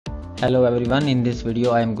Hello everyone, in this video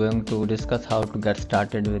I am going to discuss how to get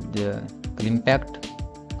started with the Climpact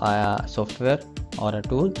software or a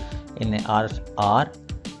tool in R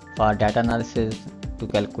for data analysis, to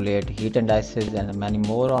calculate heat indices and many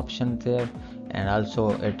more options there, and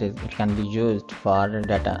also it can be used for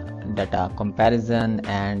data comparison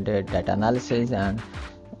and data analysis and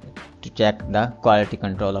to check the quality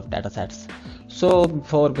control of data sets. So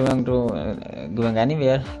before going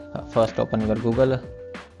anywhere, first open your Google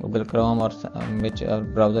Chrome or which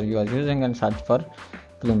browser you are using and search for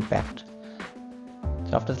Climpact.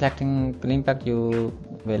 So after selecting Climpact, you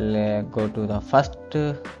will go to the first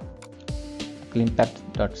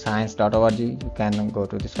climpact.science.org. You can go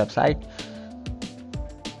to this website.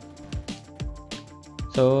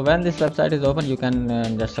 So when this website is open, you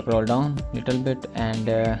can just scroll down a little bit and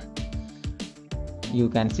you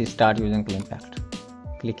can see start using Climpact.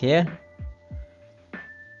 Click here.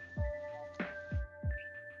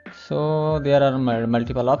 So there are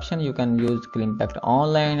multiple options. You can use Climpact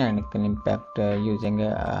online and Climpact using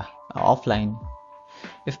offline.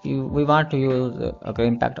 If we want to use a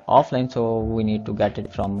Climpact offline, so we need to get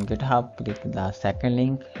it from GitHub. Click the second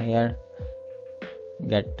link here,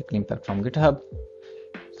 get Climpact from GitHub.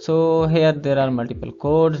 So here there are multiple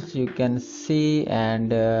codes you can see,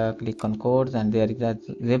 and click on codes, and there is a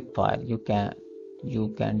zip file. You can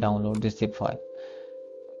download this zip file.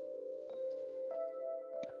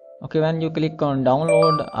 Okay, when you click on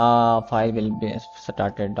download, file will be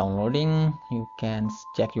started downloading. You can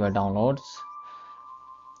check your downloads.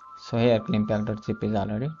 So here climpact.zip is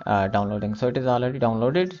already downloading. So it is already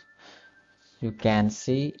downloaded. You can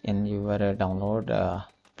see in your download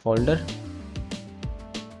folder.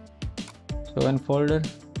 So in folder,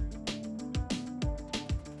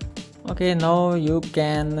 okay, now you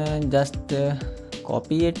can just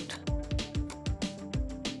copy it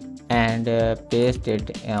and paste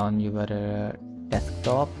it on your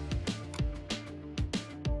desktop.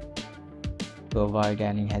 To avoid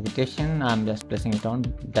any hesitation, I'm just placing it on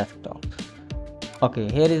desktop. Okay,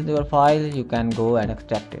 here is your file. You can go and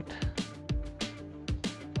extract it.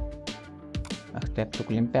 Extract to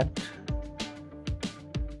Climpact.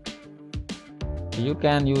 You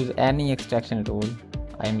can use any extraction tool.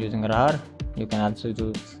 I am using RAR. You can also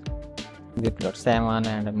use zip.7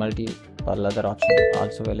 and multiple other options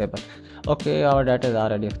also available. Okay, our data is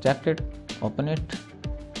already extracted. Open it.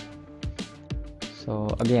 So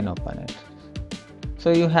again open it.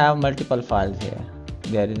 So you have multiple files here.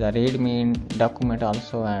 There is a readme document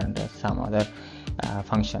also and some other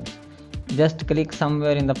functions. Just click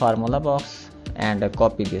somewhere in the formula box and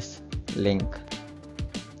copy this link.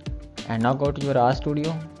 And now go to your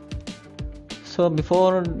RStudio. So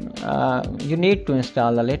before you need to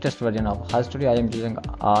install the latest version of RStudio. I am using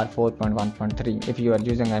R4.1.3. If you are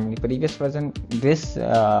using any previous version, this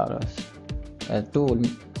tool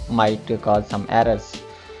might cause some errors.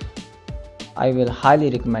 I will highly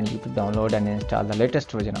recommend you to download and install the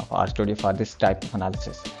latest version of RStudio for this type of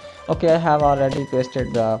analysis. Okay, I have already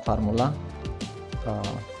pasted the formula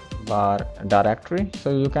bar directory.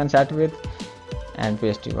 So you can set with and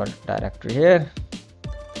paste your directory here.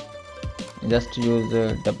 Just use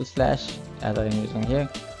double slash as I am using here.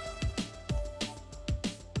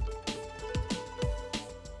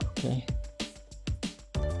 Okay.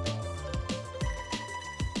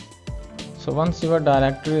 So once your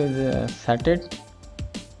directory is set it,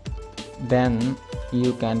 then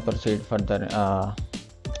you can proceed further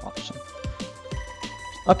option.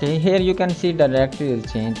 Okay, here you can see the directory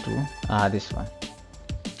is changed to this one.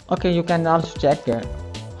 Okay, you can also check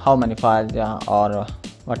how many files or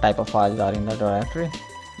what type of files are in the directory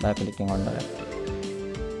by clicking on directory.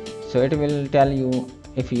 So it will tell you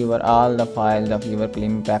if all the files of your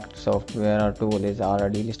Climpact software or tool is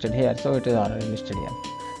already listed here. So it is already listed here.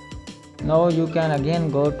 Now you can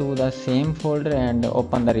again go to the same folder and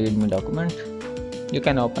open the readme document. You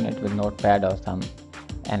can open it with Notepad or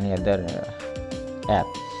any other app.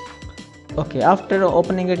 Okay, after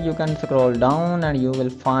opening it, you can scroll down and you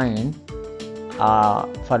will find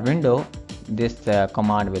for window this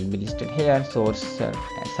command will be listed here, source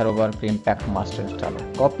server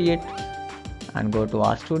climpact.master.installer. Copy it and go to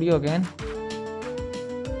RStudio again,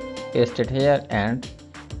 paste it here and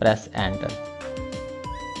press enter.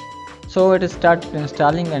 So it is start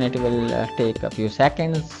installing and it will take a few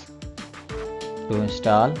seconds to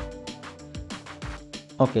install.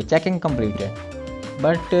 Okay, checking completed.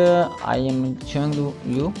 But I am showing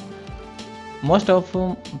you most of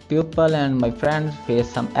people and my friends face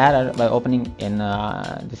some error by opening in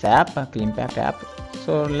this app, Climpact app.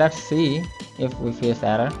 So let's see if we face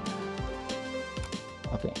error.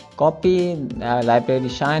 Okay, copy library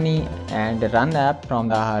Shiny and runApp from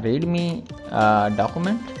the readme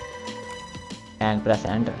document and press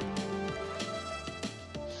enter.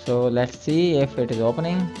 So let's see if it is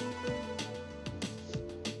opening.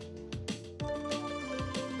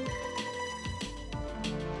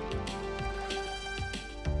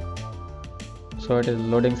 So it is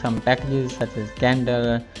loading some packages such as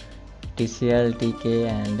Candle, TCL, TK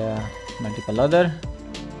and multiple other.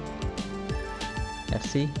 Let's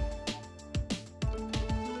see.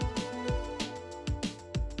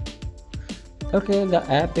 Okay, the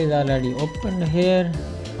app is already opened here.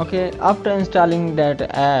 Okay, after installing that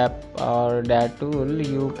app or that tool,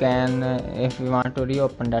 you can if you want to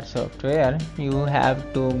reopen that software, you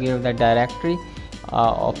have to give the directory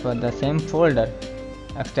of the same folder,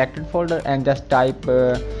 extracted folder, and just type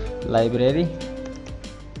library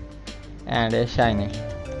and Shiny.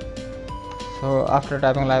 So after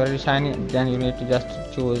typing library Shiny, then you need to just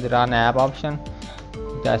choose run app option.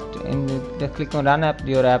 Just click on run app,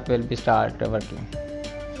 your app will be start working.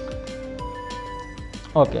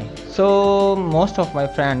 Okay, so most of my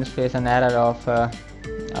friends face an error of r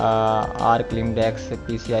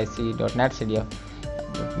climdex.pcic.ncdf,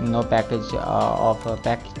 no package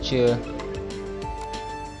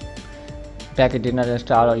package did not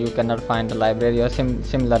install, or you cannot find the library, or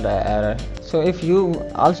similar error. So if you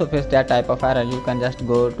also face that type of error, you can just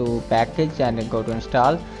go to package and go to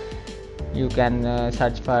install. You can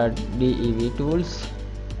search for devtools.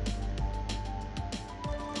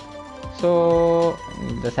 So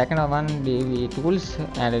the second one, devtools,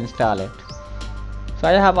 and install it. So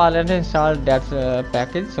I have already installed that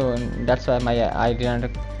package, so that's why I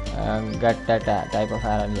didn't get that type of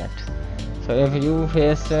error yet. So if you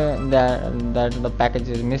face that the package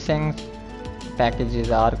is missing,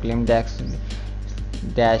 packages are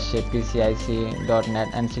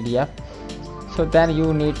climpact.pcic.ncdf, so then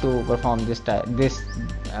you need to perform this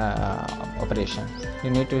operation. You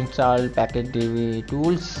need to install package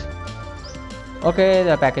devtools. Okay,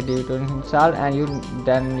 the package devtools installed, and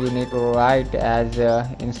then you need to write as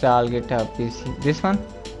install github pc, this one,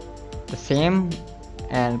 the same,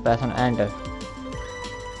 and press on enter.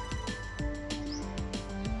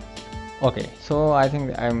 Okay, so I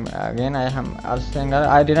think I am also saying that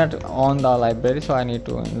I did not own the library, so I need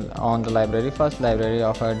to own the library first, library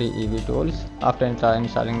of devtools. After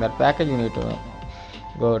installing that package, you need to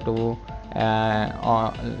go to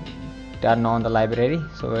turn on the library,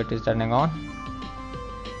 so it is turning on.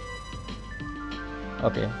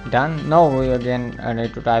 Okay, done. Now we again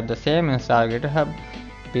need to type the same, install github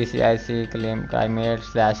pcic climate /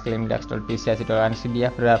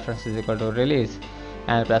 climdex.pcic.ncdf, reference is equal to release,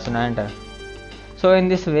 and press on enter. So in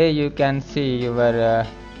this way you can see your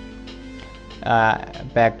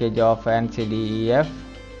package of ncdef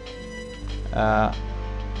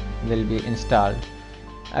will be installed.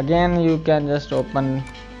 Again, you can just open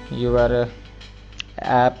your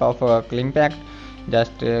app of Climpact.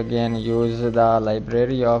 Just again use the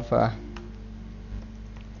library of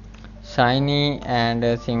Shiny and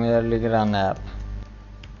similarly run app.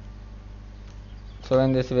 So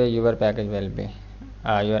in this way your package will be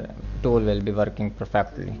your tool will be working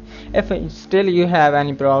perfectly. If still you have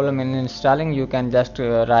any problem in installing, you can just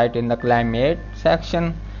write in the climate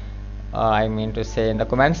section, I mean to say in the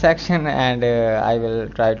comment section, and I will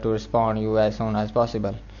try to respond you as soon as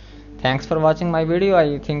possible. Thanks for watching my video.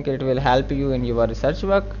 I think it will help you in your research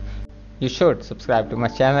work. You should subscribe to my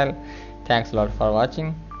channel. Thanks a lot for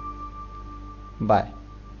watching. Bye.